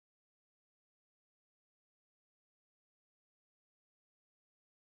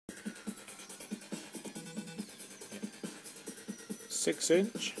6"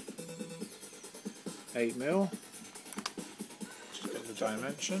 8mm. Just get the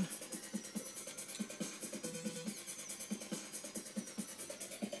dimension.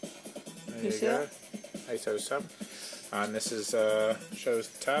 There you go. 807. And this is shows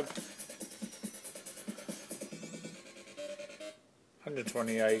the tab.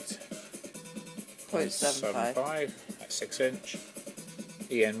 128.75 at 6"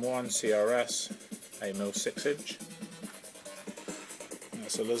 EN1 CRS 8mm 6".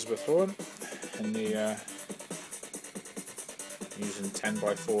 That's Elizabeth one, and the using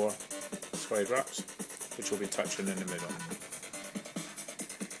 10x4 suede wraps, which we'll be touching in the middle.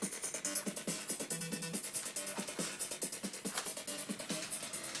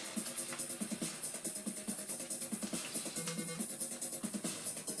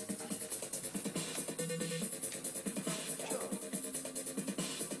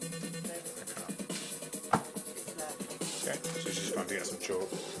 Okay, so she's going to get some chalk.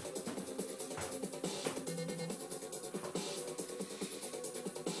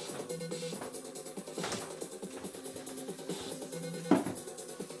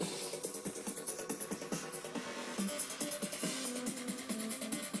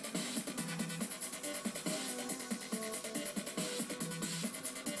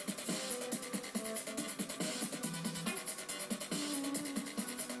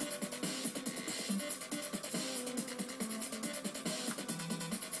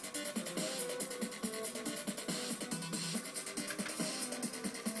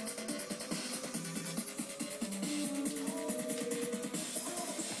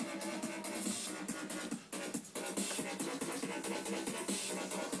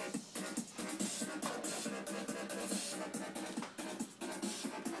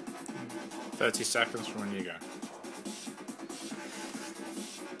 "30 seconds from when you go."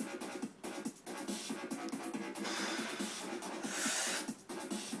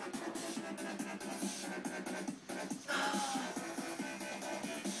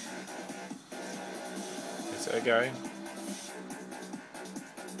 Is it going?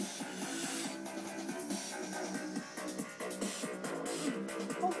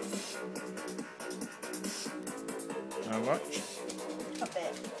 How much? A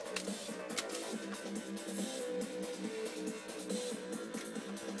bit.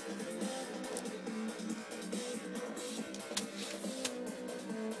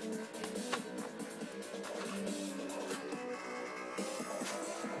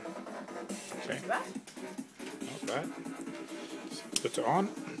 Okay. Not bad. Put it on.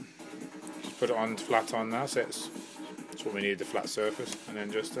 Just put it on flat on now, so that's what we need, the flat surface, and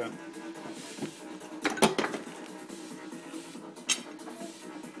then just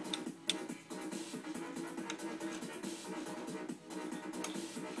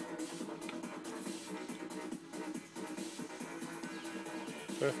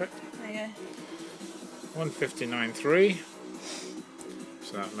perfect. There you go. 159.3.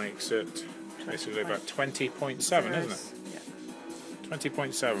 So that makes it basically about 20.7, isn't it? Yeah.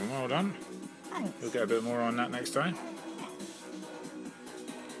 20.7. Well done. Thanks. We'll get a bit more on that next time.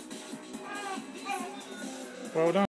 Well done.